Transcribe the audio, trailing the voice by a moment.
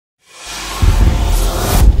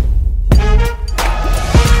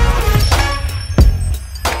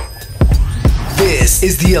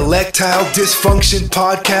This is the Electile Dysfunction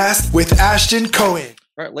Podcast with Ashton Cohen.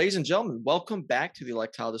 All right, ladies and gentlemen, welcome back to the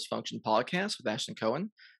Electile Dysfunction Podcast with Ashton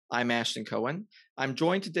Cohen. I'm Ashton Cohen. I'm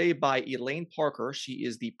joined today by Elaine Parker. She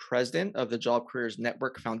is the president of the Job Careers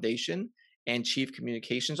Network Foundation and Chief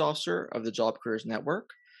Communications Officer of the Job Careers Network.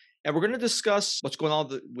 And we're going to discuss what's going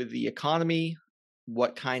on with the economy,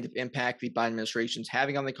 what kind of impact the Biden administration is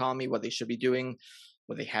having on the economy, what they should be doing,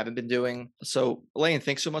 what they haven't been doing. So, Elaine,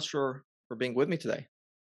 thanks so much for being with me today.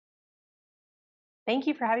 Thank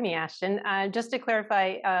you for having me, Ashton. Just to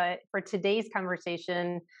clarify, for today's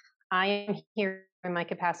conversation, I am here in my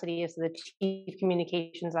capacity as the Chief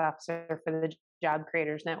Communications Officer for the Job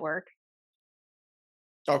Creators Network.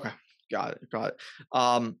 Okay, got it.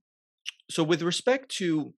 So with respect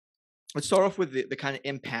to, let's start off with the kind of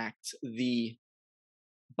impact the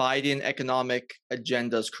Biden economic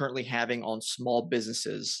agenda is currently having on small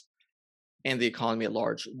businesses and the economy at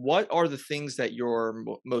large. What are the things that you're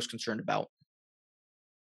most concerned about?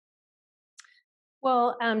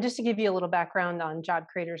 Well, just to give you a little background on Job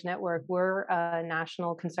Creators Network, we're a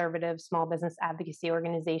national conservative small business advocacy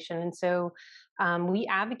organization. And so we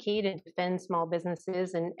advocate and defend small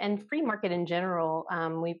businesses and free market in general.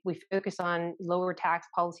 We focus on lower tax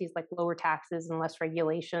policies like lower taxes and less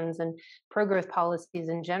regulations and pro-growth policies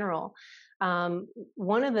in general.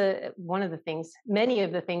 One of the things, many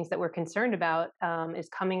of the things that we're concerned about is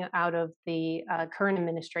coming out of the current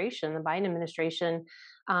administration, the Biden administration,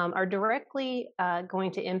 are directly going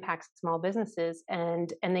to impact small businesses,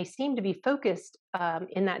 and they seem to be focused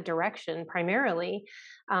in that direction primarily,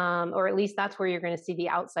 or at least that's where you're going to see the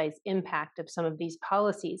outsized impact of some of these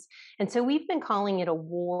policies. And so we've been calling it a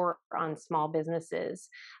war on small businesses,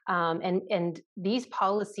 and these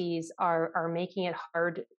policies are making it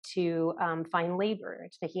hard to find labor.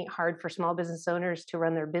 It's making it hard for small business owners to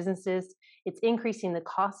run their businesses. It's increasing the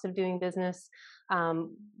cost of doing business.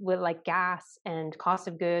 With like gas and cost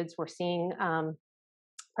of goods, we're seeing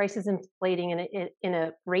prices inflating in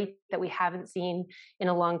a rate that we haven't seen in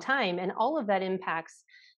a long time. And all of that impacts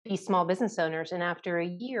these small business owners. And after a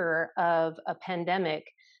year of a pandemic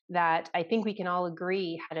that I think we can all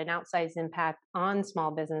agree had an outsized impact on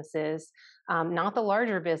small businesses, not the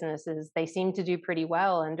larger businesses. They seem to do pretty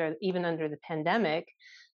well even under the pandemic.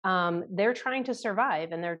 They're trying to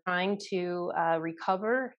survive and they're trying to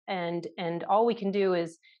recover, and all we can do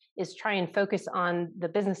is try and focus on the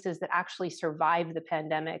businesses that actually survived the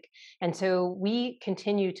pandemic. And so we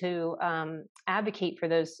continue to advocate for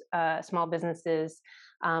those small businesses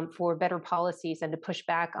for better policies and to push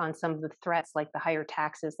back on some of the threats like the higher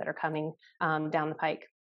taxes that are coming down the pike.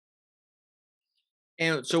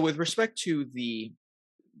 And so with respect to the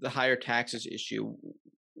higher taxes issue,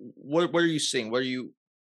 what are you seeing? What are you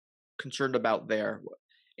concerned about there,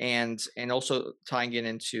 and also tying it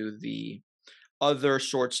into the other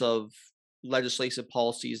sorts of legislative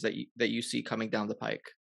policies that you see coming down the pike?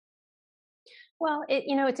 Well,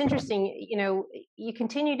 it's interesting. You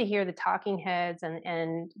continue to hear the talking heads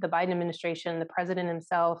and the Biden administration, the president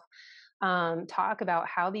himself, talk about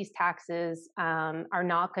how these taxes are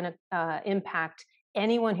not going to impact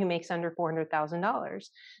anyone who makes under $400,000.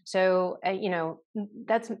 So,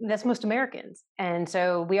 that's most Americans. And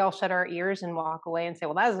so we all shut our ears and walk away and say,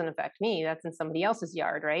 well, that doesn't affect me. That's in somebody else's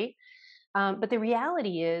yard, right? But the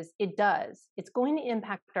reality is it does. It's going to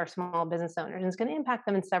impact our small business owners, and it's going to impact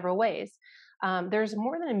them in several ways. There's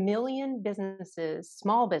more than 1 million businesses,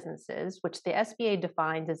 small businesses, which the SBA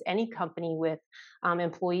defines as any company with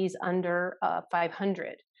employees under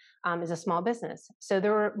 500. Is a small business. So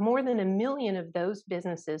there are more than 1 million of those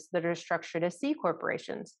businesses that are structured as C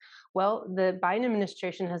corporations. Well, the Biden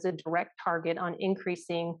administration has a direct target on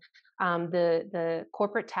increasing the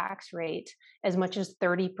corporate tax rate as much as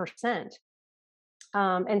 30%.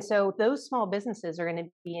 And so those small businesses are going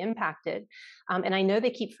to be impacted. And I know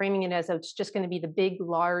they keep framing it as it's just going to be the big,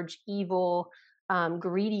 large, evil,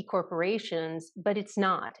 greedy corporations, but it's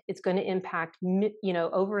not. It's going to impact,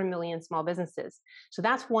 over 1 million small businesses. So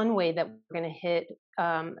that's one way that we're going to hit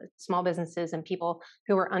small businesses and people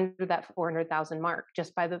who are under that 400,000 mark,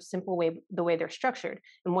 just by the way they're structured.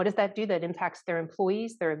 And what does that do? That impacts their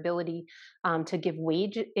employees, their ability to give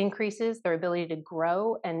wage increases, their ability to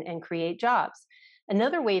grow and create jobs.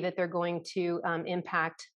 Another way that they're going to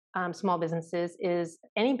impact small businesses is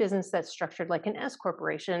any business that's structured like an S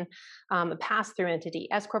corporation, a pass-through entity.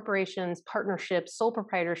 S corporations, partnerships, sole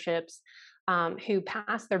proprietorships, who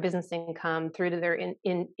pass their business income through to their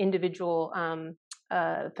individual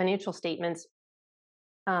financial statements.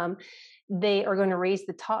 They are going to raise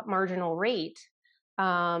the top marginal rate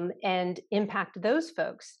and impact those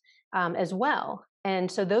folks as well.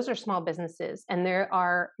 And so those are small businesses. And there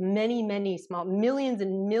are many, many millions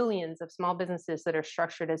and millions of small businesses that are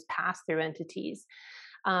structured as pass-through entities.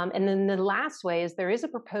 And then the last way is there is a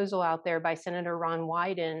proposal out there by Senator Ron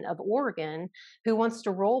Wyden of Oregon, who wants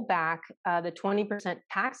to roll back the 20%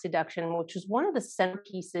 tax deduction, which was one of the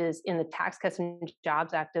centerpieces in the Tax Cuts and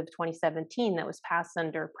Jobs Act of 2017 that was passed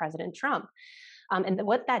under President Trump. And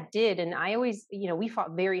what that did, and I always, we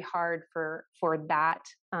fought very hard for that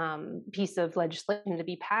piece of legislation to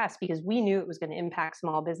be passed because we knew it was going to impact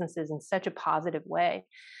small businesses in such a positive way.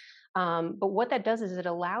 But what that does is it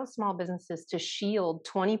allows small businesses to shield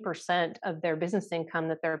 20% of their business income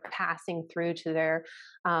that they're passing through to their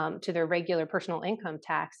regular personal income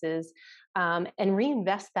taxes, and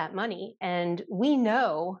reinvest that money. And we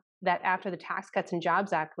know that after the Tax Cuts and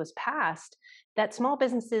Jobs Act was passed, that small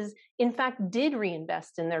businesses, in fact, did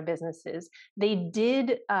reinvest in their businesses. They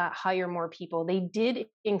did hire more people. They did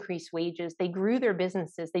increase wages. They grew their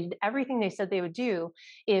businesses. They did everything they said they would do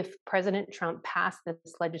if President Trump passed this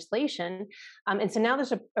legislation. And so now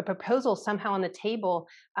there's a proposal somehow on the table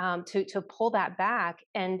to pull that back.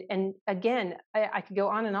 And again, I could go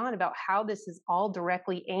on and on about how this is all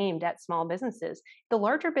directly aimed at small businesses. The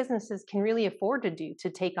larger businesses can really afford to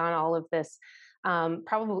take on all of this.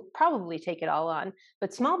 Probably take it all on,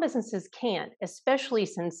 but small businesses can't, especially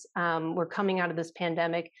since we're coming out of this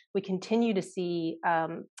pandemic. We continue to see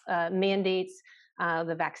mandates,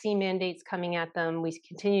 the vaccine mandates coming at them. We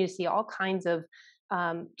continue to see all kinds of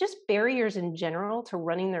just barriers in general to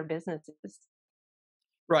running their businesses.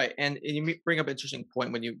 Right, and you bring up an interesting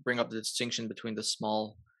point when you bring up the distinction between the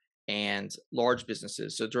small and large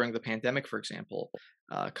businesses. So during the pandemic, for example,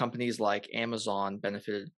 companies like Amazon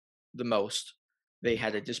benefited the most. They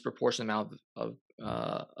had a disproportionate amount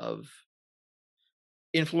of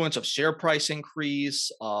influence of share price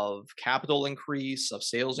increase, of capital increase, of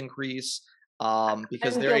sales increase,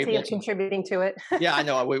 because they're able to contributing to it. Yeah, I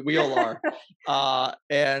know we all are,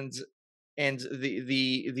 and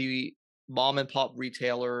the mom and pop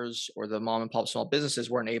retailers or the mom and pop small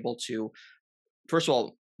businesses weren't able to, first of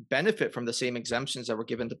all, benefit from the same exemptions that were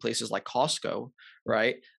given to places like Costco,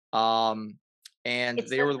 right? And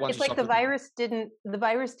they were the ones. It's like the virus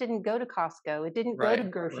didn't go to Costco. It didn't go to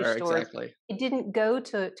grocery stores. Exactly. It didn't go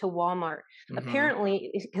to Walmart. Mm-hmm.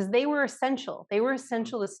 Apparently, because they were essential. They were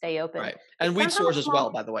essential to stay open. Right, and weed stores as well,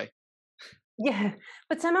 by the way. Yeah,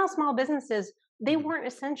 but somehow small businesses, they weren't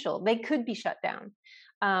essential. They could be shut down.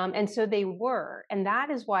 And so they were, and that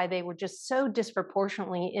is why they were just so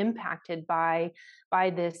disproportionately impacted by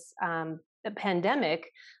this pandemic,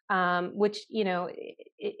 which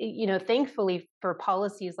thankfully for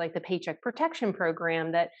policies like the Paycheck Protection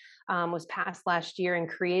Program that was passed last year and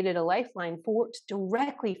created a lifeline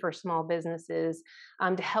directly for small businesses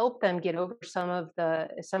to help them get over some of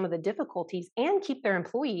the difficulties and keep their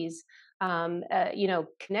employees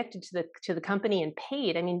connected to the company and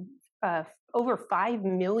paid. I mean, over 5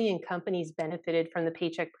 million companies benefited from the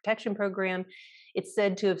Paycheck Protection Program. It's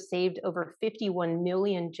said to have saved over 51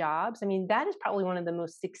 million jobs. I mean, that is probably one of the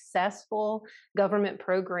most successful government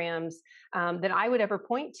programs that I would ever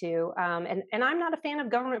point to. And I'm not a fan of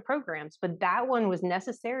government programs, but that one was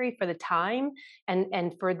necessary for the time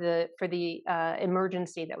and for the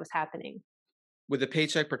emergency that was happening. With the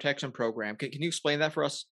Paycheck Protection Program, can you explain that for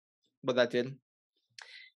us, what that did?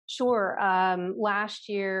 Sure. Last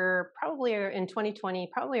year, probably in 2020,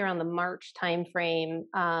 probably around the March timeframe,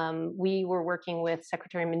 we were working with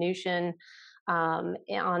Secretary Mnuchin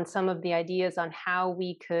on some of the ideas on how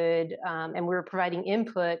we could, and we were providing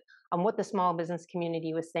input on what the small business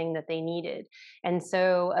community was saying that they needed. And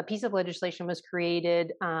so a piece of legislation was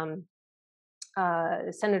created.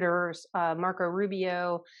 Senators Marco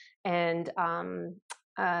Rubio and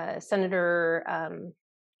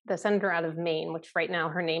the senator out of Maine, which right now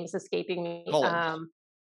her name is escaping me.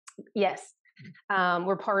 Yes,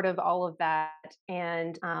 we're part of all of that.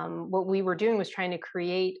 And what we were doing was trying to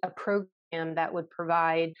create a program that would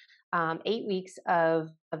provide 8 weeks of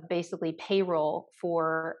basically payroll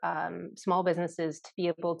for small businesses to be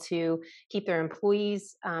able to keep their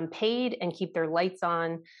employees paid and keep their lights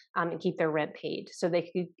on and keep their rent paid. So they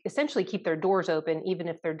could essentially keep their doors open, even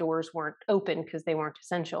if their doors weren't open because they weren't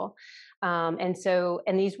essential. And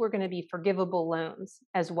these were going to be forgivable loans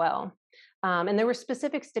as well. And there were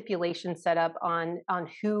specific stipulations set up on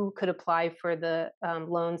who could apply for the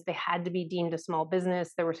loans. They had to be deemed a small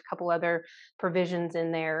business. There was a couple other provisions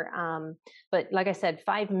in there, but like I said,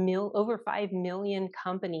 over 5 million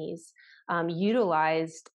companies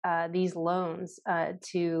utilized these loans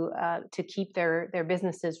to keep their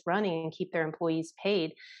businesses running and keep their employees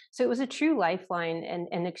paid. So it was a true lifeline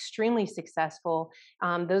and extremely successful.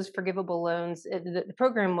 Those forgivable loans, the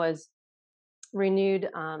program was renewed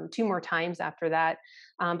 2 more times after that.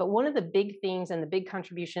 But one of the big things and the big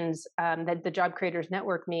contributions that the Job Creators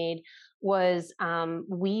Network made was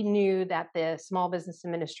we knew that the Small Business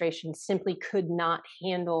Administration simply could not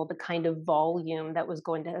handle the kind of volume that was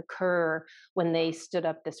going to occur when they stood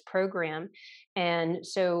up this program. And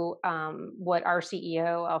so what our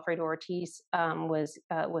CEO, Alfredo Ortiz,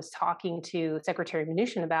 was talking to Secretary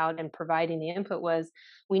Mnuchin about and providing the input was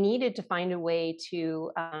we needed to find a way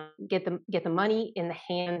to get the money in the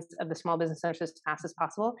hands of the small business owners as fast as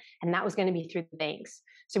possible, and that was going to be through the banks.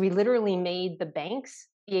 So we literally made the banks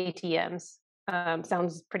the ATMs.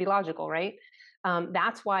 Sounds pretty logical, right?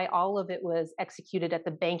 That's why all of it was executed at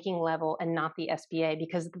the banking level and not the SBA,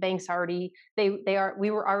 because the banks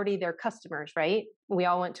we were already their customers, right? We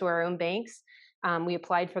all went to our own banks. We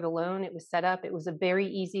applied for the loan. It was set up. It was a very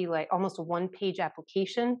easy, like almost a one-page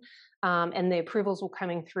application, and the approvals were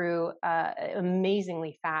coming through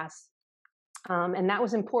amazingly fast. And that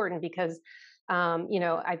was important because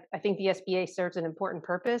I think the SBA serves an important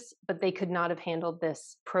purpose, but they could not have handled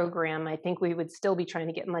this program. I think we would still be trying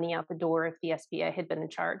to get money out the door if the SBA had been in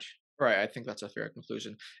charge. Right. I think that's a fair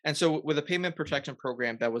conclusion. And so with the payment protection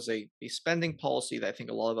program, that was a spending policy that I think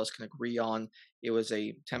a lot of us can agree on. It was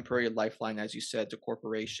a temporary lifeline, as you said,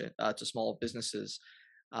 to small businesses,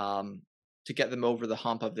 to get them over the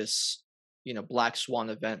hump of this, black swan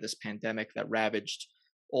event, this pandemic that ravaged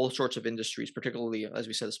all sorts of industries, particularly, as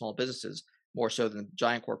we said, the small businesses, more so than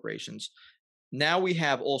giant corporations. Now we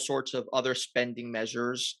have all sorts of other spending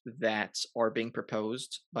measures that are being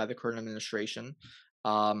proposed by the current administration.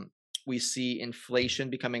 We see inflation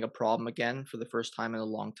becoming a problem again for the first time in a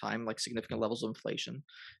long time, like significant levels of inflation.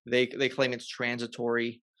 They claim it's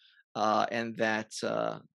transitory, and that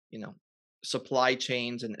supply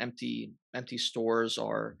chains and empty stores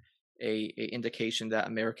are a indication that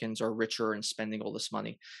Americans are richer and spending all this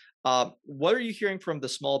money. What are you hearing from the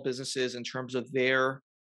small businesses in terms of their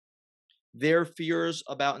fears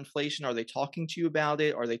about inflation? Are they talking to you about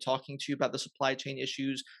it? Are they talking to you about the supply chain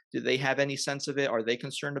issues? Do they have any sense of it? Are they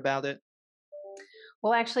concerned about it?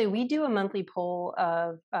 Well, actually, we do a monthly poll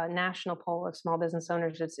a national poll of small business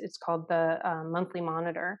owners. It's called the Monthly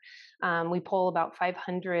Monitor. We poll about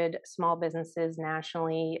 500 small businesses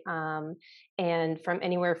nationally, and from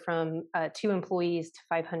anywhere from 2 employees to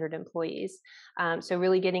 500 employees. So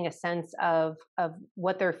really getting a sense of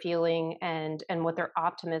what they're feeling and what their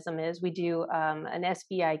optimism is. We do an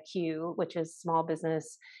SBIQ, which is Small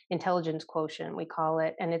Business Intelligence Quotient, we call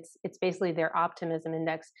it, and it's basically their optimism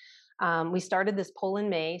index. We started this poll in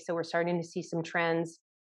May, so we're starting to see some trends.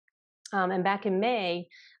 And back in May,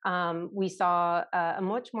 we saw a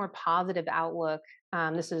much more positive outlook.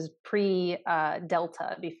 This is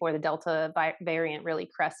pre-Delta, before the Delta variant really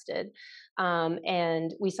crested.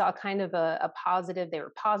 And we saw kind of a positive, they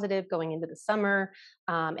were positive going into the summer.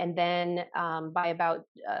 And then by about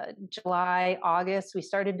July, August, we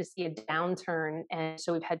started to see a downturn. And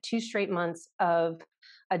so we've had 2 straight months of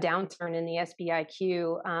a downturn in the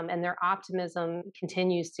SBIQ, and their optimism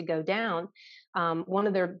continues to go down. One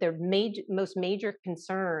of their most major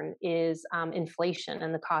concern is inflation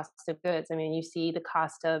and the cost of goods. I mean, you see the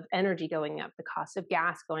cost of energy going up, the cost of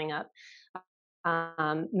gas going up,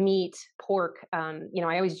 meat, pork. I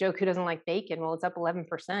always joke, who doesn't like bacon? Well, it's up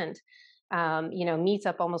 11%. Meat's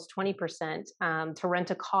up almost 20%. To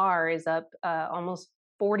rent a car is up almost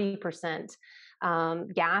 40%.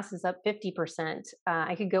 Gas is up 50%.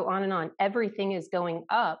 I could go on and on. Everything is going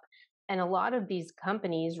up. And a lot of these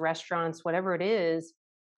companies, restaurants, whatever it is,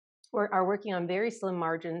 are working on very slim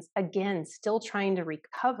margins, again, still trying to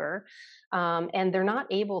recover. And they're not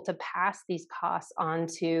able to pass these costs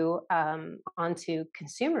onto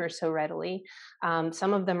consumers so readily.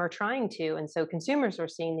 Some of them are trying to, and so consumers are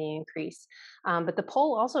seeing the increase. But the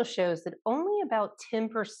poll also shows that only about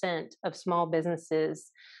 10% of small businesses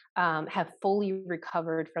have fully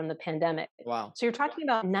recovered from the pandemic. Wow. So you're talking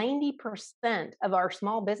about 90% of our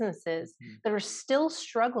small businesses that are still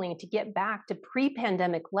struggling to get back to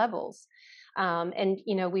pre-pandemic levels. And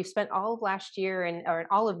we've spent all of last year or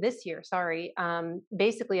all of this year,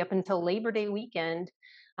 basically up until Labor Day weekend,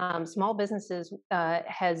 small businesses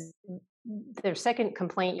has their second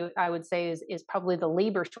complaint, I would say, is probably the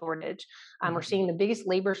labor shortage. We're seeing the biggest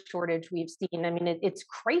labor shortage we've seen. I mean, it's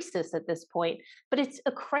crisis at this point, but it's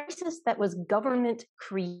a crisis that was government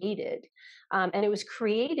created, and it was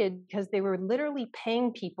created because they were literally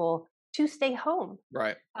paying people to stay home.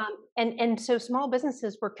 Right. And so small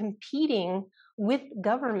businesses were competing with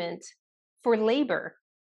government for labor,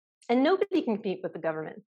 and nobody can compete with the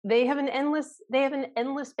government. They have an endless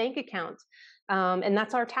bank account, and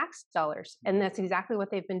that's our tax dollars. And that's exactly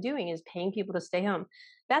what they've been doing, is paying people to stay home.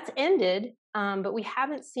 That's ended, but we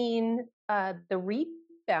haven't seen the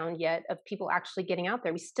rebound yet of people actually getting out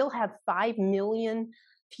there. We still have 5 million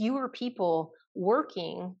fewer people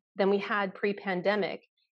working than we had pre-pandemic.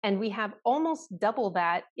 And we have almost double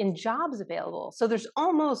that in jobs available. So there's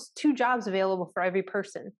almost 2 jobs available for every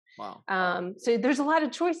person. Wow. So there's a lot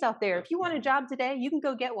of choice out there. If you want a job today, you can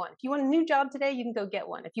go get one. If you want a new job today, you can go get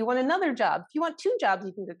one. If you want another job, if you want 2 jobs,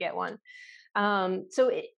 you can go get one. So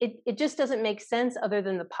it just doesn't make sense, other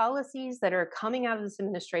than the policies that are coming out of this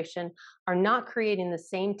administration are not creating the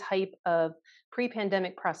same type of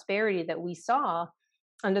pre-pandemic prosperity that we saw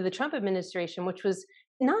under the Trump administration, which was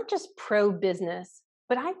not just pro-business,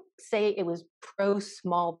 but I say it was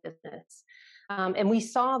pro-small business. And we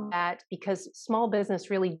saw that because small business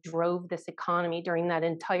really drove this economy during that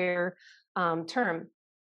entire term.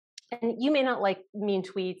 And you may not like mean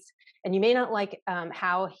tweets, and you may not like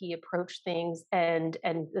how he approached things and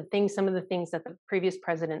some of the things that the previous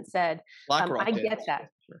president said. BlackRock I didn't. get that.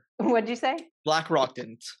 Sure. What'd you say? BlackRock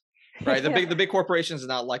didn't. Right. The big corporations did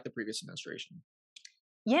not like the previous administration.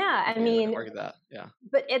 Yeah, I mean, argue that. Yeah.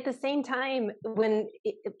 But at the same time, when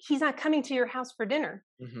he's not coming to your house for dinner,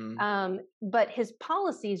 but his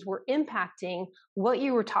policies were impacting what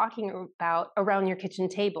you were talking about around your kitchen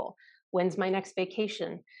table. When's my next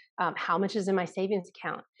vacation? How much is in my savings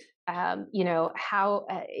account? How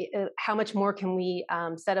much more can we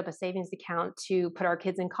set up a savings account to put our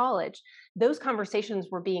kids in college? Those conversations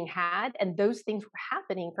were being had, and those things were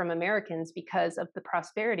happening from Americans because of the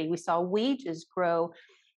prosperity. We saw wages grow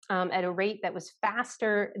at a rate that was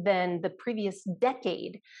faster than the previous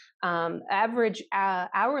decade. Average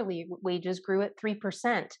hourly wages grew at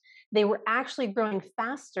 3%. They were actually growing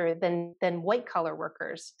faster than white collar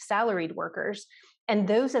workers, salaried workers. And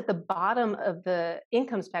those at the bottom of the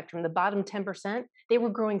income spectrum, the bottom 10%, they were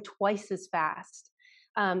growing twice as fast.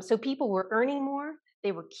 So people were earning more,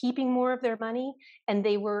 they were keeping more of their money, and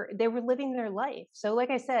they were living their life. So like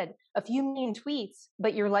I said, a few mean tweets,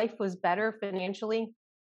 but your life was better financially.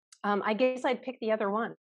 I guess I'd pick the other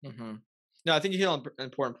one. No, I think you hit on an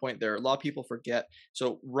important point there. A lot of people forget.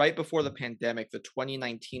 So right before the pandemic, the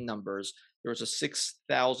 2019 numbers, there was a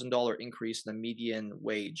 $6,000 increase in the median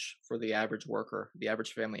wage for the average worker, the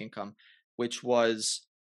average family income, which was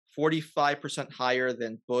 45% higher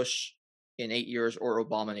than Bush in 8 years or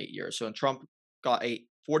Obama in 8 years. So, and Trump got a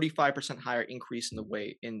 45% higher increase in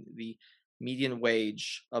the median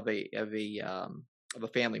wage of a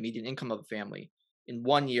family, median income of a family in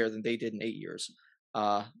 1 year than they did in 8 years.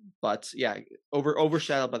 But yeah,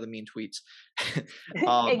 overshadowed by the mean tweets.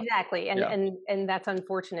 Exactly. And that's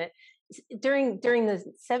unfortunate. During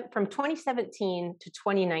from 2017 to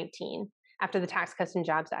 2019, after the Tax Cuts and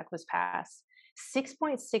Jobs Act was passed,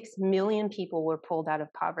 6.6 million people were pulled out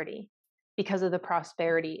of poverty because of the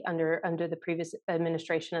prosperity under the previous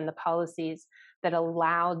administration and the policies that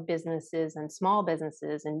allowed businesses and small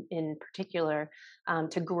businesses in particular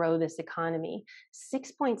to grow this economy.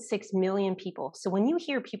 6.6 million people. So when you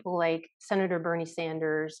hear people like Senator Bernie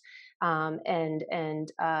Sanders and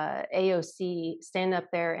AOC stand up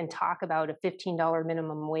there and talk about a $15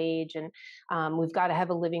 minimum wage and we've got to have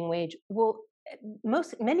a living wage, well,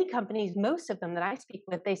 many companies, most of them that I speak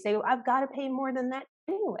with, they say, well, I've got to pay more than that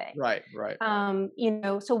anyway. Right.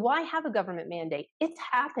 So why have a government mandate? It's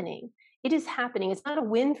happening. It is happening. It's not a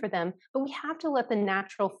win for them, but we have to let the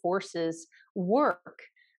natural forces work.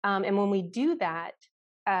 And when we do that,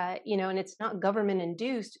 and it's not government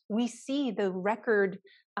induced, we see the record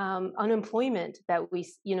unemployment that we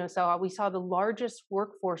saw. We saw the largest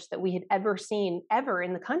workforce that we had ever seen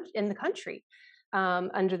in the country.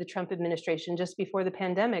 Under the Trump administration, just before the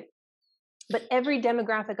pandemic. But every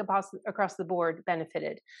demographic across the board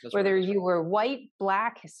benefited, whether you were white,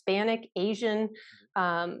 Black, Hispanic, Asian,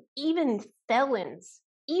 even felons,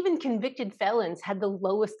 even convicted felons had the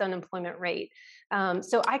lowest unemployment rate.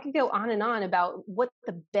 So I could go on and on about what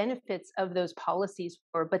the benefits of those policies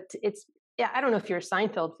were, but yeah, I don't know if you're a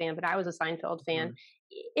Seinfeld fan, but I was a Seinfeld fan. Mhm.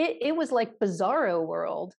 It was like bizarro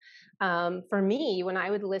world for me when I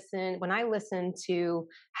listened to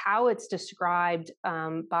how it's described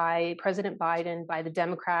by President Biden, by the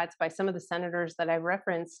Democrats, by some of the senators that I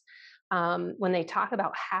referenced. When they talk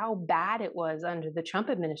about how bad it was under the Trump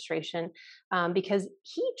administration, because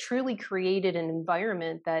he truly created an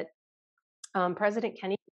environment that President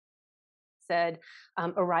Kennedy said,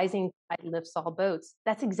 a rising tide lifts all boats.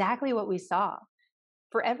 That's exactly what we saw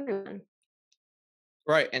for everyone.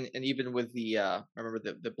 Right, and even with I remember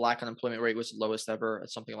the black unemployment rate was the lowest ever.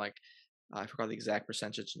 It's something like I forgot the exact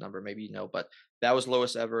percentage number. Maybe you know, but that was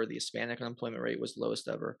lowest ever. The Hispanic unemployment rate was lowest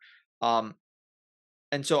ever. Um,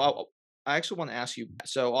 and so I actually want to ask you.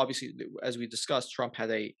 So obviously, as we discussed, Trump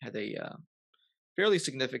had a fairly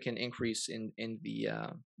significant increase in the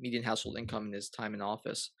median household income in his time in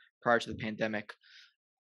office prior to the pandemic.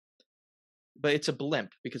 But it's a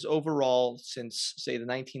blimp because overall, since say the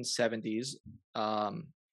 1970s,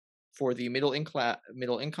 for the middle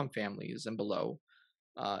income families and below,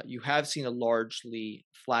 you have seen a largely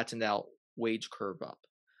flattened out wage curve up.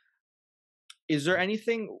 Is there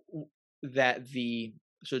anything that the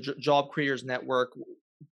Job Creators Network,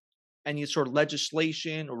 any sort of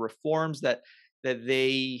legislation or reforms that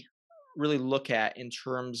they really look at in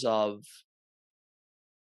terms of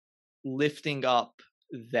lifting up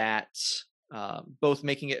that, both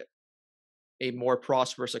making it a more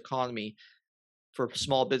prosperous economy for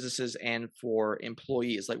small businesses and for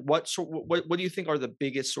employees? Like what do you think are the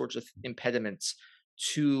biggest sorts of impediments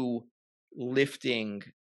to lifting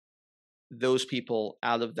those people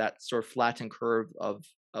out of that sort of flattened curve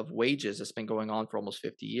of wages that's been going on for almost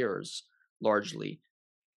 50 years largely?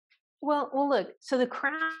 Well, look. So the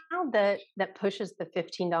crowd that pushes the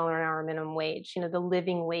 $15 an hour minimum wage, the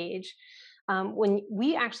living wage, when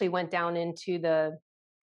we actually went down into this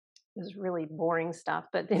is really boring stuff,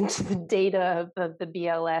 but into the data of the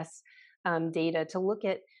BLS data to look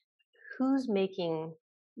at who's making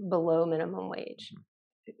below minimum wage. Mhm.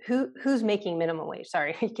 Who's making minimum wage?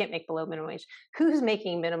 Sorry, you can't make below minimum wage. Who's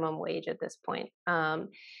making minimum wage at this point?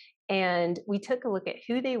 And we took a look at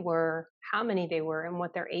who they were, how many they were, and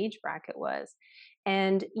what their age bracket was.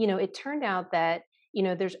 And it turned out that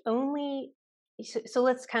there's only so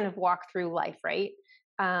let's kind of walk through life, right?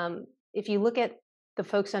 If you look at the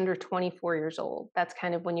folks under 24 years old, that's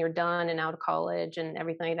kind of when you're done and out of college and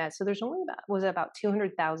everything like that. So there's only about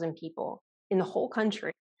 200,000 people in the whole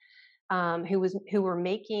country who were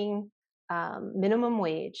making minimum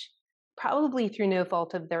wage, probably through no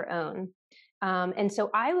fault of their own. And so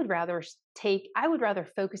I would rather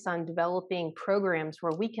focus on developing programs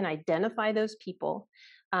where we can identify those people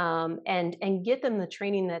and get them the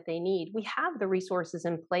training that they need. We have the resources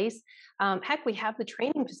in place. Heck, we have the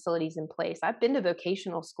training facilities in place. I've been to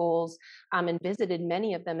vocational schools and visited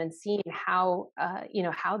many of them and seen how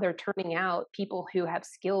they're turning out people who have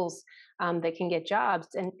skills that can get jobs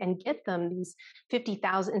and get them these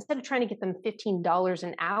 50,000 instead of trying to get them $15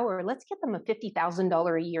 an hour. Let's get them a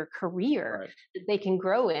 $50,000 a year career Right. that they can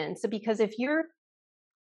grow in. So because if you're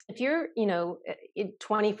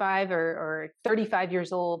 25 or 35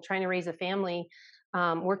 years old trying to raise a family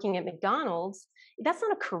working at McDonald's, that's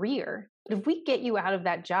not a career. But if we get you out of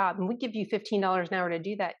that job and we give you $15 an hour to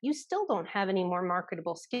do that, you still don't have any more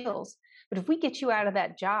marketable skills. But if we get you out of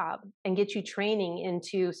that job and get you training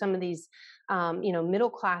into some of these middle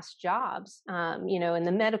class jobs, in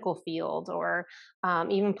the medical field or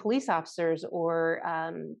even police officers or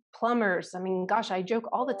plumbers. I mean, gosh, I joke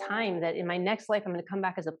all the time that in my next life, I'm going to come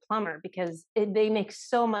back as a plumber because they make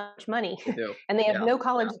so much money They do. and they have Yeah. no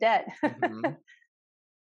college debt. Mhm.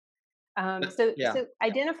 Yeah. So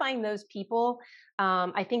identifying those people,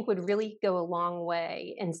 I think would really go a long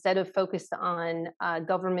way instead of focused on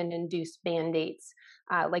government-induced mandates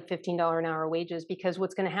like $15 an hour wages. Because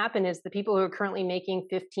what's going to happen is the people who are currently making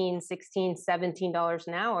 $15, $16, $17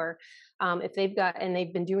 an hour, if they've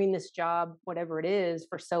been doing this job, whatever it is,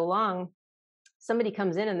 for so long, somebody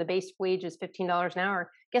comes in and the base wage is $15 an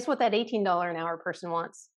hour. Guess what that $18 an hour person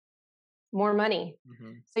wants? More money.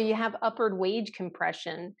 Mhm. So you have upward wage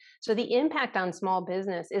compression. So the impact on small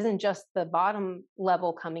business isn't just the bottom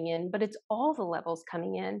level coming in, but it's all the levels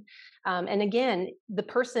coming in. And again, the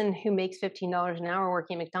person who makes $15 an hour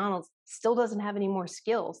working at McDonald's still doesn't have any more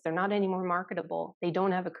skills. They're not any more marketable. They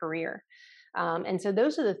don't have a career. And so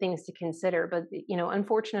those are the things to consider. But,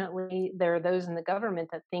 unfortunately, there are those in the government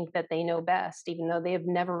that think that they know best, even though they have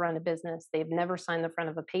never run a business. They've never signed the front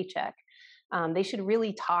of a paycheck. They should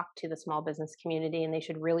really talk to the small business community, and they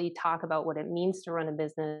should really talk about what it means to run a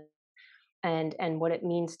business and what it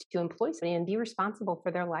means to employ somebody and be responsible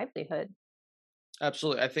for their livelihood.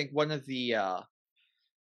 Absolutely. I think one of the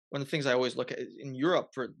things I always look at in Europe,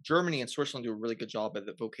 for Germany and Switzerland do a really good job at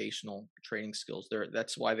the vocational training skills.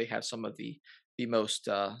 That's why they have some of the most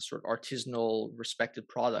sort of artisanal, respected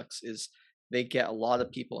products. Is they get a lot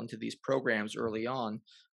of people into these programs early on.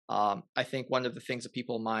 I think one of the things that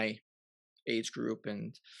people in my age group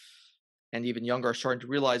and even younger are starting to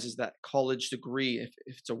realize is that college degree, if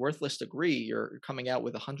it's a worthless degree, you're coming out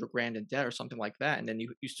with 100 grand in debt or something like that, and then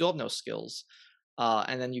you still have no skills.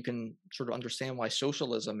 And then you can sort of understand why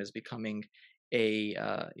socialism is becoming a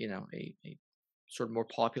sort of more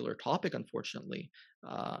popular topic, unfortunately,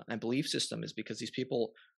 and belief system is because these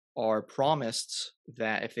people are promised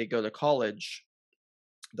that if they go to college,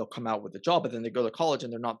 they'll come out with a job, but then they go to college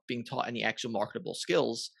and they're not being taught any actual marketable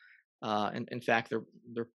skills. And in fact,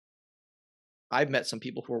 they're I've met some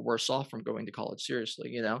people who are worse off from going to college.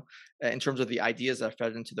 Seriously, in terms of the ideas that are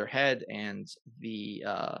fed into their head and the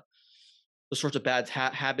sorts of bad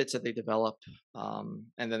habits that they develop, and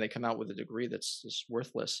then they come out with a degree that's just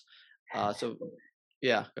worthless. So,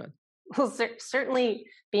 yeah, go ahead. Well, certainly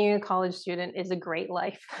being a college student is a great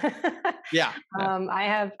life. Yeah, yeah.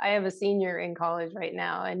 I have a senior in college right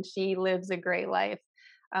now, and she lives a great life.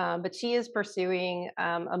 But she is pursuing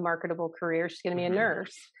a marketable career. She's going to be a Mhm.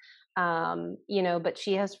 nurse. But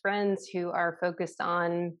she has friends who are focused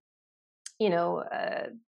on, you know,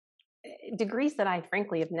 degrees that I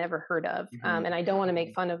frankly have never heard of. Mhm. And I don't want to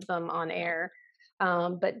make fun of them on air.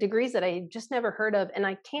 But degrees that I just never heard of, and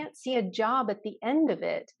I can't see a job at the end of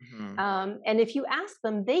it. Mhm. And if you ask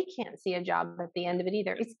them, they can't see a job at the end of it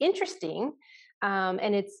either. It's interesting,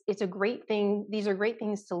 and it's a great thing. These are great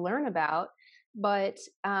things to learn about. But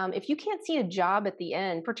if you can't see a job at the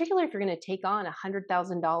end, particularly if you're going to take on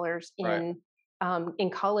 $100,000 Right. in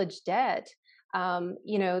college debt,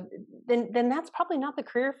 then that's probably not the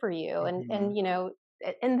career for you. And Mhm.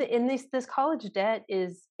 and this college debt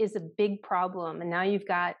is a big problem. And now you've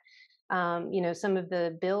got some of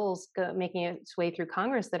the bills making its way through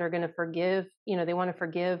Congress that are going to forgive, they want to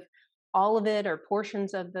forgive all of it or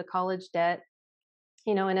portions of the college debt.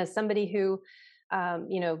 And as somebody who did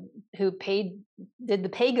the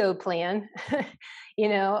pay-go plan,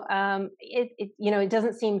 it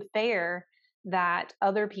doesn't seem fair that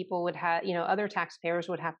other people would have, other taxpayers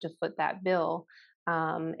would have to foot that bill,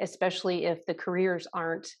 especially if the careers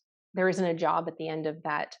aren't, there isn't a job at the end of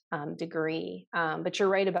that degree. But you're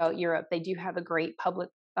right about Europe. They do have a great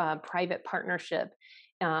public-private partnership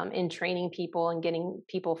in training people and getting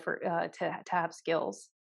people to have skills.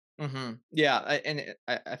 Yeah,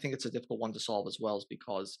 I think it's a difficult one to solve as well, is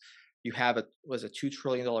because you have a $2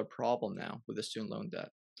 trillion problem now with the student loan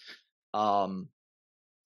debt. Um,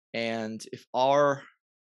 and if our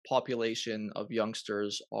population of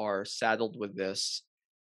youngsters are saddled with this,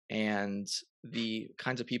 and the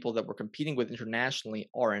kinds of people that we're competing with internationally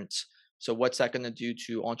aren't, so what's that going to do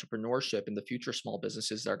to entrepreneurship and the future small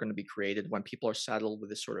businesses that are going to be created when people are saddled with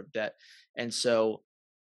this sort of debt? And so,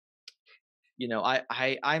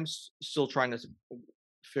 I'm still trying to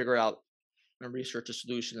figure out and research a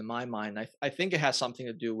solution in my mind. I think it has something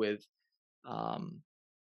to do with, um,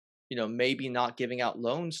 maybe not giving out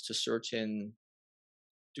loans to certain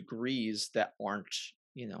degrees that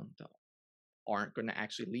that aren't going to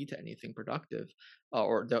actually lead to anything productive,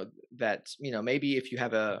 that maybe if you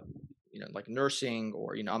have a like nursing,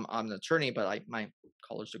 or I'm an attorney, but my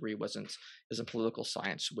college degree isn't political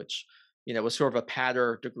science, which was sort of a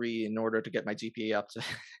patter degree in order to get my GPA up to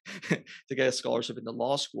to get a scholarship into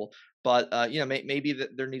law school. But maybe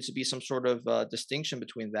that there needs to be some sort of distinction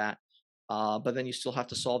between that. But then you still have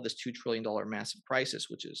to solve this $2 trillion massive crisis,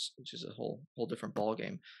 which is a whole different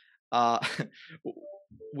ballgame. Uh,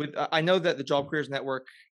 I know that the Job Careers Network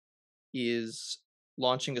is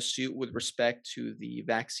launching a suit with respect to the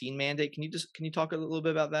vaccine mandate. Can you talk a little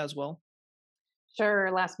bit about that as well?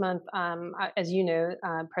 Sure. Last month, as you know,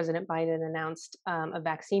 President Biden announced a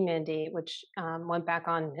vaccine mandate, which went back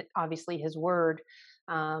on obviously his word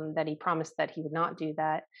that he promised that he would not do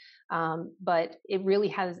that. But it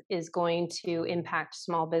really is going to impact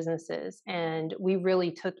small businesses, and we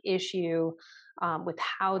really took issue with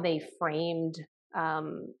how they framed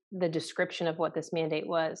the description of what this mandate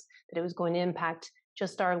was. That it was going to impact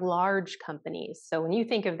just our large companies. So when you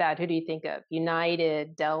think of that, who do you think of?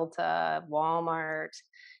 United, Delta, Walmart,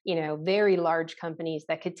 very large companies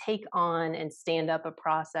that could take on and stand up a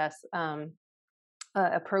process,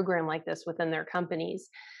 a program like this within their companies.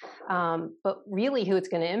 But really who it's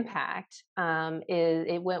going to impact is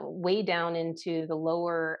it went way down into the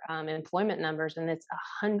lower employment numbers, and it's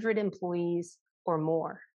 100 employees or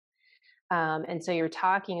more. And so you're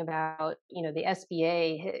talking about, the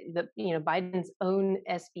SBA, Biden's own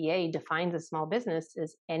SBA defines a small business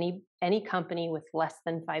as any company with less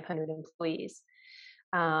than 500 employees.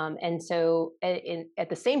 And so at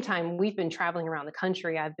the same time, we've been traveling around the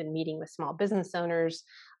country. I've been meeting with small business owners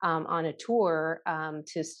on a tour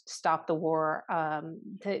to stop the war,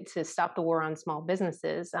 to stop the war on small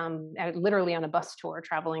businesses. Literally on a bus tour,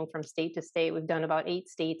 traveling from state to state. We've done about 8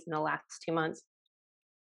 states in the last 2 months.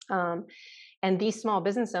 And these small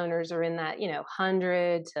business owners are in that,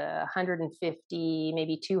 100 to 150,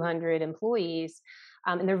 maybe 200 employees.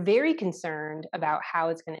 And they're very concerned about how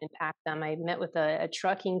it's going to impact them. I met with a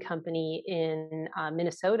trucking company in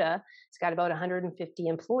Minnesota. It's got about 150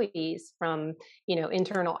 employees, from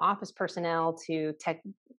internal office personnel to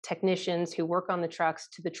technicians who work on the trucks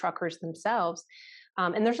to the truckers themselves.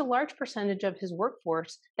 And there's a large percentage of his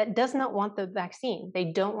workforce that does not want the vaccine. They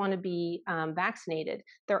don't want to be vaccinated.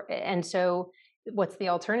 And so what's the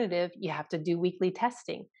alternative? You have to do weekly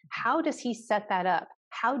testing. How does he set that up?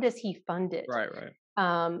 How does he fund it? Right.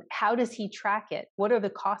 How does he track it? What are the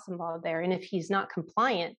costs involved there? And if he's not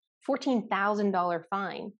compliant, $14,000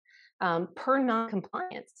 fine per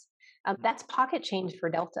non-compliance. That's pocket change for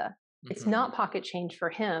Delta. It's not pocket change for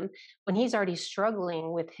him when he's already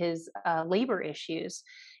struggling with his labor issues.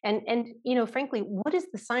 And frankly, what is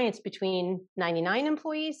the science between 99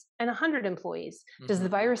 employees and 100 employees? Does the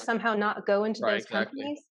virus somehow not go into those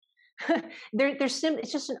companies?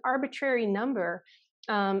 It's just an arbitrary number.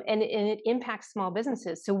 And it impacts small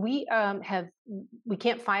businesses. So we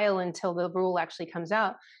can't file until the rule actually comes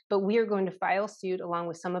out, but we are going to file suit along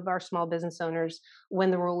with some of our small business owners when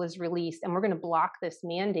the rule is released, and we're going to block this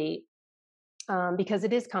mandate because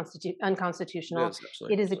it is unconstitutional.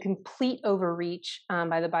 It is a complete overreach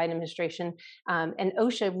by the Biden administration, and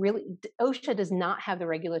OSHA does not have the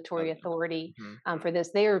regulatory authority for this.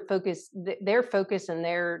 Their focus and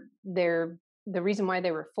the reason why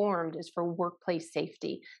they were formed is for workplace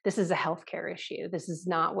safety. This is a healthcare issue. This is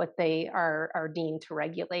not what they are deemed to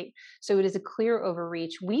regulate. So it is a clear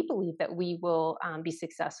overreach. We believe that we will be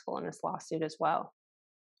successful in this lawsuit as well.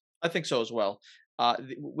 I think so as well.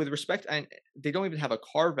 With respect, and they don't even have a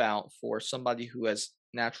carve out for somebody who has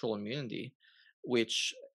natural immunity,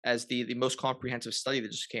 which, as the most comprehensive study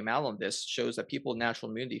that just came out on this, shows that people with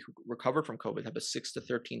natural immunity who recovered from COVID have a 6 to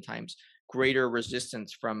 13 times greater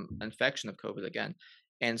resistance from infection of COVID again.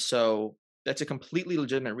 And so that's a completely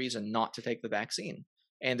legitimate reason not to take the vaccine.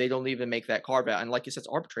 And they don't even make that carve out. And like you said, it's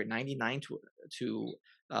arbitrary, 99 to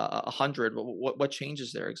 100. What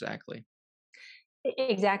changes there exactly?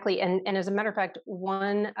 Exactly. And as a matter of fact,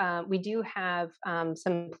 we do have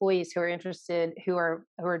some employees who are interested, who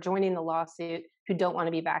are joining the lawsuit, who don't want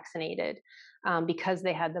to be vaccinated because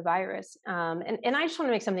they had the virus. And I just want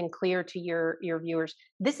to make something clear to your viewers.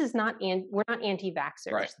 This is not, we're not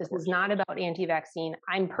anti-vaxxers. Right, this is not about anti-vaccine.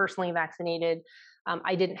 I'm personally vaccinated.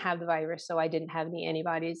 I didn't have the virus, so I didn't have any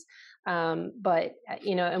antibodies. But,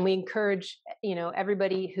 and we encourage,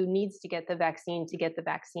 everybody who needs to get the vaccine to get the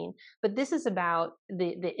vaccine. But this is about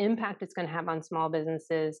the impact it's going to have on small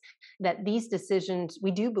businesses, that these decisions,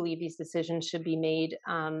 we do believe these decisions should be made,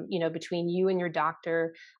 between you and your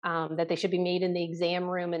doctor, that they should be made in the exam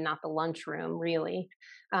room and not the lunchroom, really.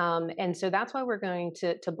 And so that's why we're going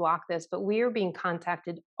to block this. But we are being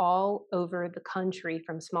contacted all over the country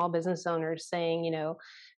from small business owners saying,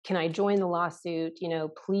 can I join the lawsuit?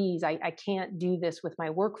 Please, I can't do this with my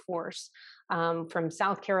workforce. From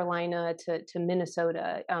South Carolina to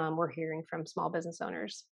Minnesota, we're hearing from small business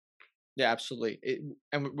owners. Yeah, absolutely.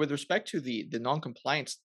 And with respect to the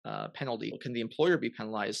non-compliance penalty, can the employer be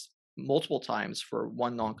penalized multiple times for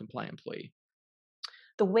one non-compliant employee?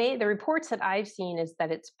 The reports that I've seen is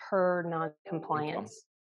that it's per non-compliance.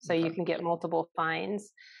 So you can get multiple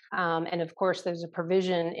fines. And of course, there's a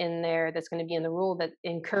provision in there that's going to be in the rule that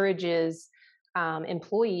encourages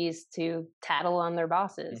employees to tattle on their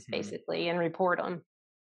bosses, basically, and report them.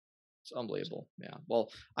 It's unbelievable. Yeah. Well,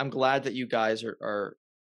 I'm glad that you guys are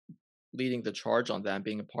leading the charge on that,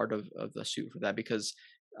 being a part of the suit for that, because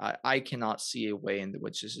I cannot see a way in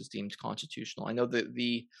which this is deemed constitutional. I know that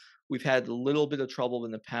we've had a little bit of trouble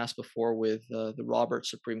in the past before with the Roberts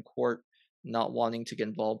Supreme Court not wanting to get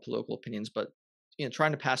involved in political opinions, but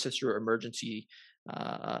trying to pass this through emergency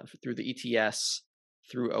through the ETS,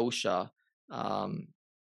 through OSHA,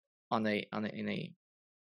 in a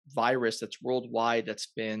virus that's worldwide, that's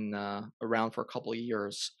been around for a couple of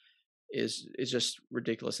years, is just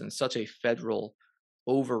ridiculous, and such a federal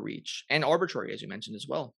overreach and arbitrary, as you mentioned as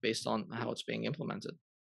well, based on how it's being implemented.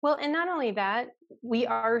 Well, and not only that, we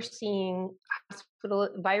are seeing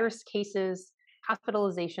virus cases,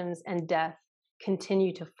 hospitalizations, and death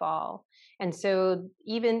continue to fall. And so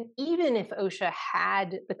even if OSHA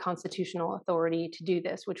had the constitutional authority to do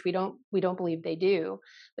this, which we don't believe they do,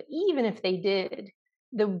 but even if they did,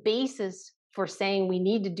 the basis for saying we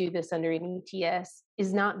need to do this under an ETS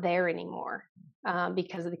is not there anymore,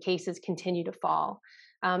 because the cases continue to fall.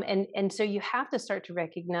 And so you have to start to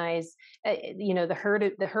recognize, the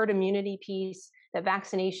herd immunity piece, that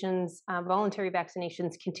vaccinations, voluntary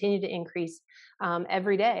vaccinations, continue to increase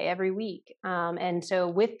every day, every week. And so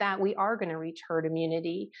with that, we are going to reach herd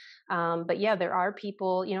immunity. But yeah, there are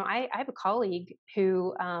people. I have a colleague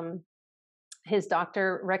who. His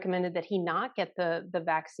doctor recommended that he not get the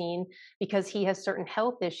vaccine because he has certain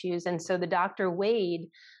health issues. And so the doctor weighed,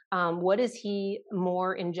 what is he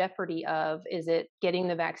more in jeopardy of? Is it getting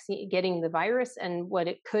the vaccine, getting the virus and what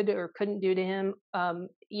it could or couldn't do to him,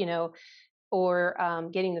 or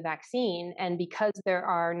getting the vaccine? And because there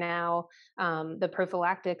are now, the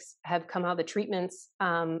prophylactics have come out, the treatments,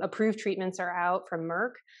 approved treatments are out from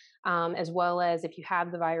Merck, as well as if you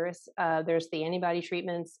have the virus, there's the antibody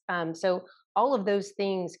treatments. So all of those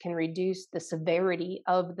things can reduce the severity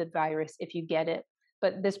of the virus if you get it.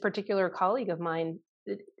 But this particular colleague of mine,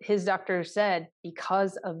 his doctor said,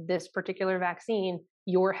 because of this particular vaccine,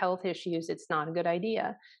 your health issues, it's not a good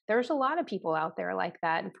idea. There's a lot of people out there like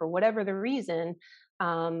that, and for whatever the reason,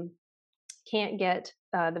 can't get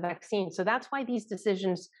the vaccine. So that's why these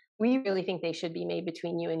decisions, we really think they should be made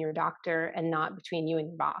between you and your doctor and not between you and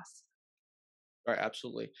your boss. Right,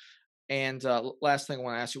 absolutely. And last thing I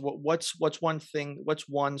want to ask you, what's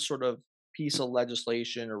one sort of piece of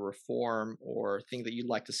legislation or reform or thing that you'd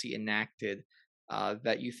like to see enacted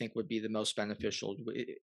that you think would be the most beneficial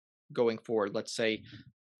going forward? Let's say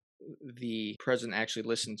the president actually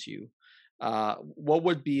listened to you. What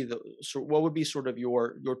would be sort of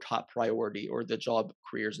your top priority, or the Job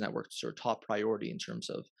Careers Network's sort of top priority in terms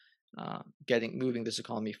of moving this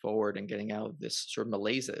economy forward and getting out of this sort of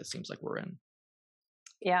malaise that it seems like we're in?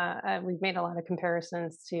 Yeah, we've made a lot of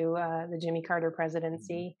comparisons to the Jimmy Carter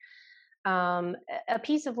presidency. A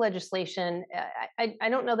piece of legislation, I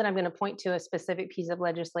don't know that I'm going to point to a specific piece of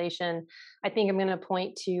legislation. I think I'm going to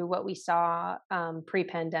point to what we saw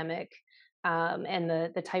pre-pandemic, and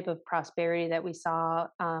the type of prosperity that we saw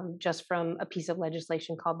just from a piece of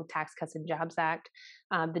legislation called the Tax Cuts and Jobs Act,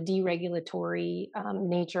 the deregulatory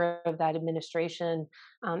nature of that administration,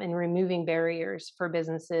 and removing barriers for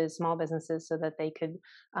businesses, small businesses, so that they could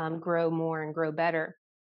grow more and grow better.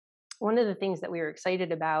 One of the things that we were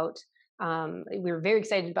excited about, we were very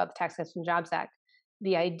excited about the Tax Cuts and Jobs Act.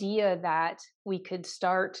 The idea that we could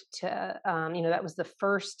start to, that was the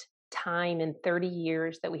first time in 30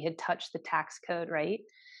 years that we had touched the tax code, right?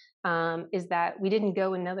 Is that we didn't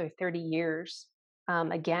go another 30 years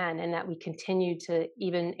again, and that we continue to,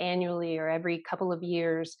 even annually or every couple of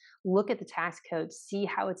years, look at the tax code, see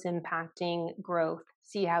how it's impacting growth,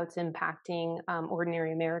 see how it's impacting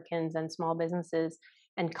ordinary Americans and small businesses,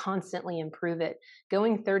 and constantly improve it.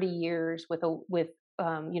 Going 30 years with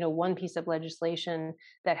one piece of legislation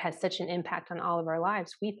that has such an impact on all of our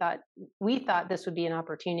lives, we thought this would be an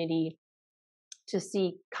opportunity to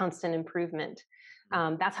see constant improvement.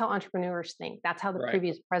 That's how entrepreneurs think. That's how the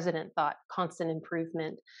previous president thought: constant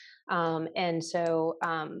improvement. And so,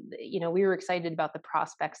 we were excited about the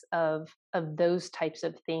prospects of those types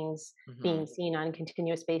of things being seen on a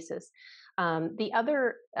continuous basis. The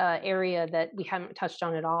other area that we haven't touched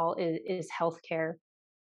on at all is healthcare.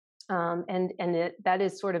 That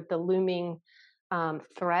is sort of the looming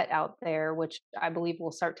threat out there, which I believe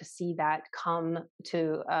we'll start to see that come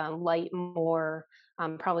to light more,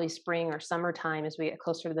 probably spring or summertime as we get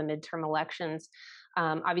closer to the midterm elections.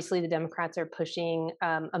 Obviously, the Democrats are pushing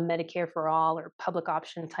a Medicare for all or public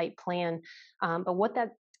option type plan, but what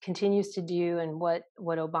that continues to do, and what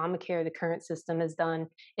Obamacare, the current system, has done,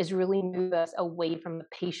 is really move us away from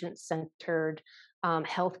a patient-centered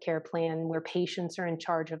healthcare plan where patients are in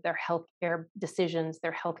charge of their healthcare decisions,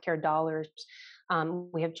 their healthcare dollars.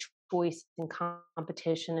 We have choice and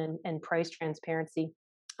competition and price transparency.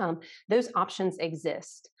 Those options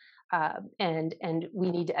exist. And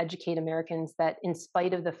we need to educate Americans that, in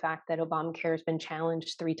spite of the fact that Obamacare has been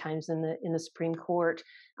challenged 3 times in the Supreme Court,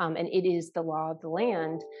 and it is the law of the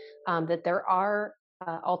land, that there are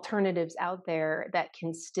alternatives out there that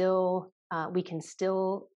we can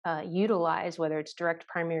still utilize, whether it's direct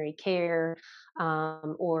primary care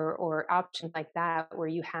or options like that, where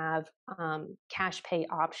you have cash pay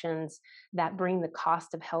options that bring the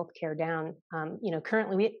cost of healthcare down.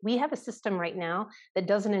 Currently we have a system right now that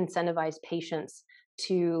doesn't incentivize patients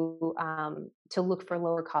to look for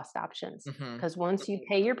lower cost options, because once you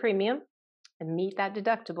pay your premium and meet that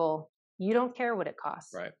deductible, you don't care what it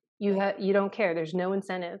costs. Right. You don't care. There's no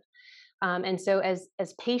incentive. And so as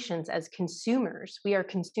patients, as consumers, we are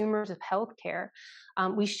consumers of healthcare.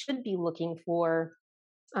 We should be looking for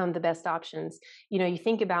the best options. You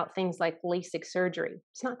think about things like LASIK surgery.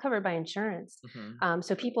 It's not covered by insurance.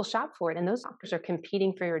 So people shop for it, and those doctors are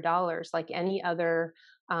competing for your dollars like any other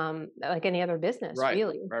business, Right,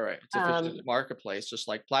 really. right. It's a efficient marketplace, just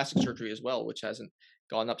like plastic surgery as well, which hasn't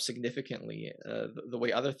gone up significantly the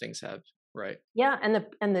way other things have. Right. Yeah, and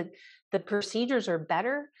the procedures are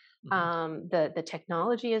better. Hmm. The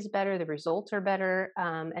technology is better. The results are better,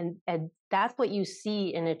 and that's what you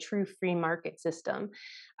see in a true free market system.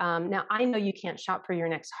 Now, I know you can't shop for your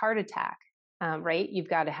next heart attack, right? You've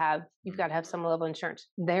got to have some level of insurance.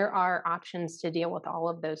 There are options to deal with all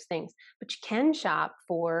of those things, but you can shop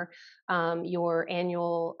for your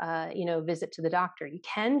annual, visit to the doctor. You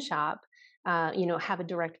can shop. Have a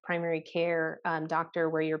direct primary care doctor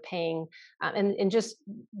where you're paying, and just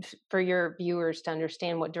for your viewers to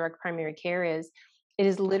understand what direct primary care is, it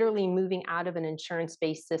is literally moving out of an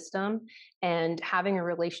insurance-based system and having a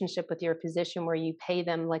relationship with your physician where you pay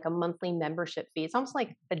them like a monthly membership fee. It's almost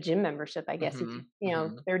like a gym membership, I guess. Hmm.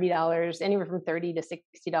 $30, anywhere from $30 to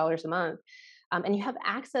 $60 a month, and you have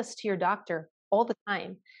access to your doctor all the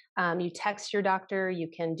time. You text your doctor, you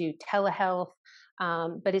can do telehealth.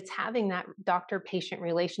 But it's having that doctor-patient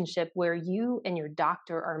relationship where you and your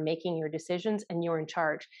doctor are making your decisions and you're in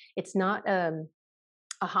charge. It's not a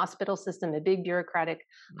hospital system, a big bureaucratic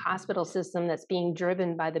hospital system that's being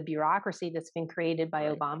driven by the bureaucracy that's been created by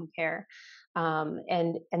Right. Obamacare,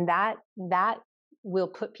 and that will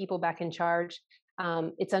put people back in charge.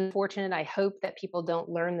 It's unfortunate. I hope that people don't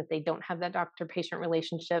learn that they don't have that doctor-patient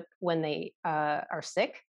relationship when they are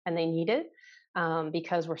sick and they need it,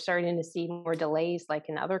 because we're starting to see more delays, like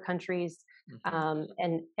in other countries, Hmm.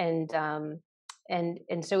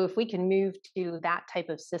 and so if we can move to that type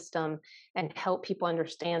of system and help people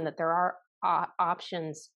understand that there are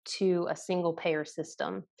options to a single payer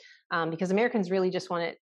system, because Americans really just want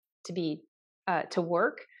it to be to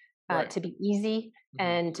work, Right. to be easy, Hmm.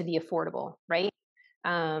 and to be affordable, right?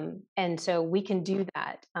 And so we can do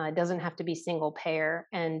that. It doesn't have to be single payer,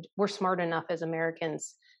 and we're smart enough as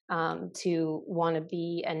Americans to want to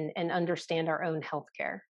be and understand our own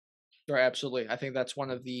healthcare. Right. Absolutely. I think that's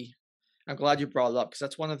one of the. I'm glad you brought it up because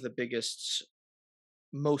that's one of the biggest,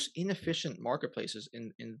 most inefficient marketplaces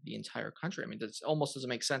in the entire country. I mean, that almost doesn't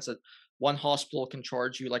make sense that one hospital can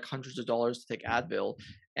charge you like hundreds of dollars to take Advil,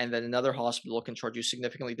 and then another hospital can charge you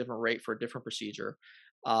significantly different rate for a different procedure.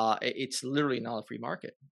 It's literally not a free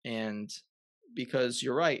market, and because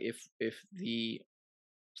you're right, if the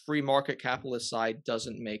free market capitalist side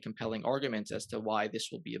doesn't make compelling arguments as to why this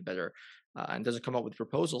will be a better, and doesn't come up with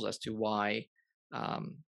proposals as to why.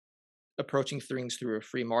 Um, Approaching things through a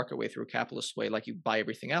free market way, through a capitalist way, like you buy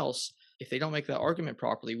everything else, if they don't make that argument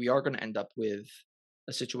properly, we are going to end up with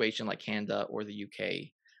a situation like Canada or the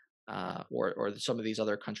UK, or some of these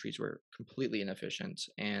other countries were completely inefficient.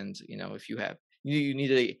 And if you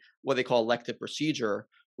need a what they call elective procedure,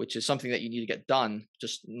 which is something that you need to get done,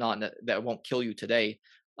 just not that won't kill you today.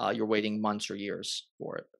 You're waiting months or years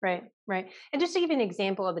for it. Right, right. And just to give you an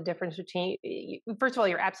example of the difference between, first of all,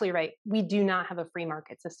 you're absolutely right. We do not have a free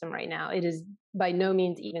market system right now. It is by no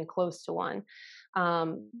means even close to one.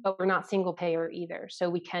 But we're not single payer either. So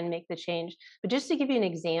we can make the change. But just to give you an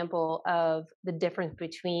example of the difference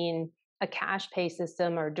between a cash pay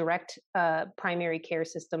system or direct primary care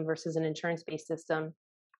system versus an insurance based system.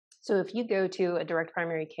 So if you go to a direct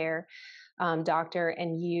primary care doctor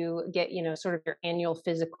and you get, sort of your annual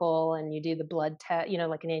physical, and you do the blood test,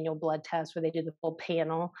 like an annual blood test where they do the full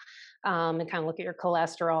panel, and kind of look at your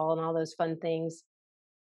cholesterol and all those fun things.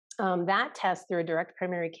 That test through a direct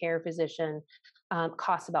primary care physician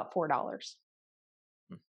costs about $4,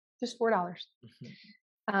 just $4.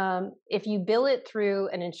 Mhm. If you bill it through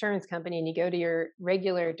an insurance company and you go to your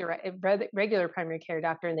regular primary care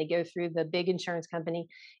doctor and they go through the big insurance company,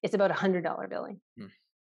 it's about $100 billing. Mm.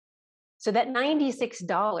 So that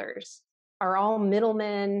 $96 are all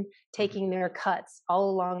middlemen Mhm. taking their cuts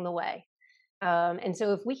all along the way. And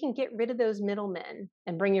so if we can get rid of those middlemen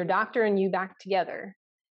and bring your doctor and you back together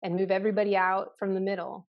and move everybody out from the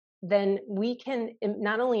middle, then we can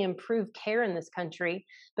not only improve care in this country,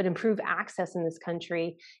 but improve access in this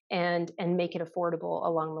country and make it affordable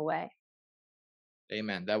along the way.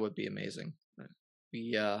 Amen. That would be amazing.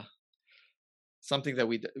 We something that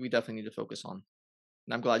we definitely need to focus on.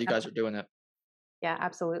 And I'm glad you guys are doing it. Yeah,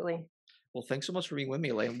 absolutely. Well, thanks so much for being with me,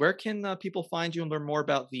 Elaine. Where can people find you and learn more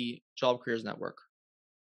about the Job Careers Network?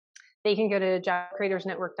 they can go to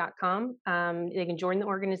jobcreatorsnetwork.com. They can join the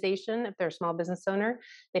organization if they're a small business owner.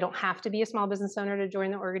 They don't have to be a small business owner to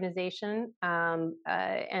join the organization.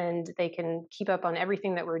 And they can keep up on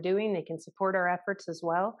everything that we're doing. They can support our efforts as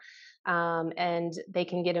well. And they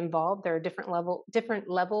can get involved. There are different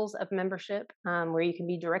levels of membership where you can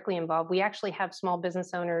be directly involved. We actually have small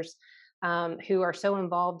business owners who are so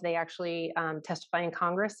involved, they actually testify in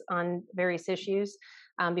Congress on various issues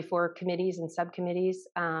before committees and subcommittees.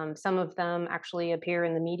 Some of them actually appear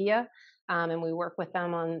in the media, and we work with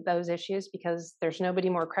them on those issues because there's nobody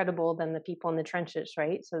more credible than the people in the trenches,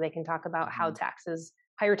 right? So they can talk about how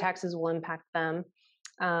higher taxes will impact them.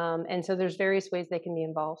 And so there's various ways they can be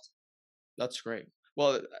involved. That's great.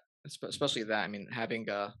 Well, especially that, I mean, having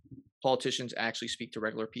politicians actually speak to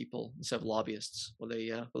regular people instead of lobbyists. What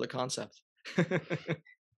a concept.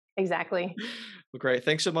 Exactly. Well, great.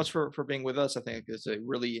 Thanks so much for being with us. I think it's a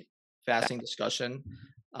really fascinating discussion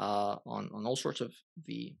on all sorts of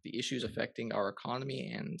the issues affecting our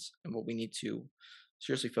economy and what we need to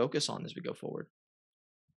seriously focus on as we go forward.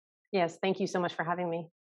 Yes. Thank you so much for having me.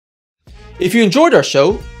 If you enjoyed our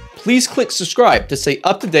show, please click subscribe to stay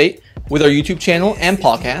up to date with our YouTube channel and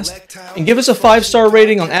podcast, and give us a 5-star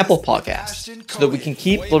rating on Apple Podcasts so that we can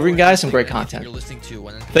keep delivering guys some great content.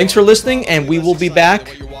 Thanks for listening, and we will be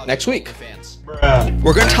back next week.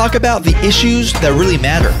 We're going to talk about the issues that really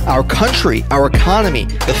matter. Our country, our economy,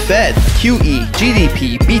 the Fed, QE,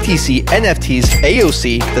 GDP, BTC, NFTs,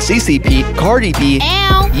 AOC, the CCP, Cardi B,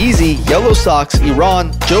 Yeezy, Yellow Socks,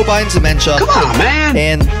 Iran, Joe Biden's dementia, come on, man,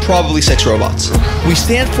 and probably sex robots. We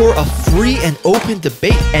stand for a free and open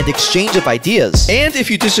debate and exchange of ideas. And if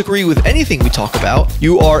you disagree with anything we talk about,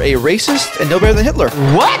 you are a racist and no better than Hitler.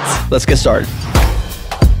 What? Let's get started.